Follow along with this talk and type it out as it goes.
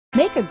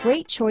Make a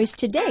great choice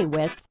today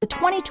with the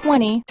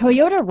 2020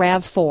 Toyota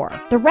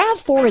RAV4. The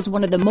RAV4 is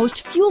one of the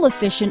most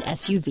fuel-efficient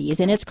SUVs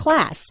in its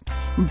class.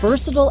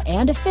 Versatile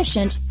and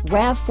efficient,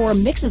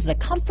 RAV4 mixes the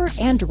comfort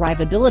and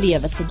drivability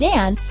of a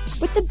sedan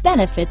with the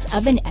benefits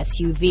of an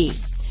SUV.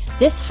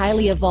 This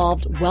highly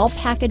evolved,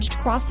 well-packaged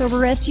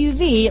crossover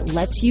SUV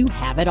lets you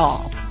have it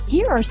all.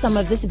 Here are some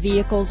of this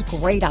vehicle's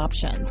great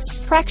options: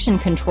 traction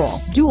control,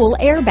 dual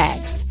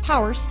airbags,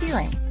 power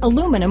steering,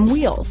 aluminum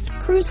wheels,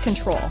 cruise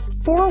control,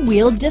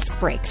 four-wheel disc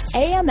brakes,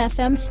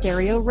 AM/FM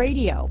stereo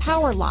radio,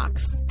 power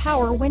locks,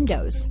 power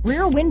windows,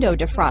 rear window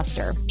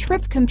defroster,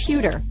 trip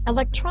computer,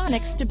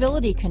 electronic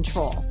stability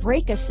control,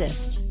 brake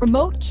assist,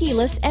 remote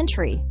keyless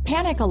entry,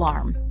 panic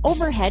alarm,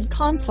 overhead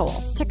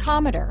console,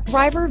 tachometer,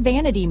 driver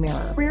vanity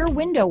mirror, rear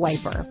window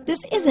wiper. This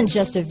isn't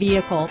just a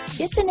vehicle,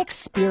 it's an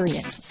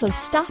experience. So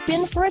stop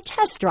in for a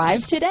test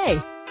drive today.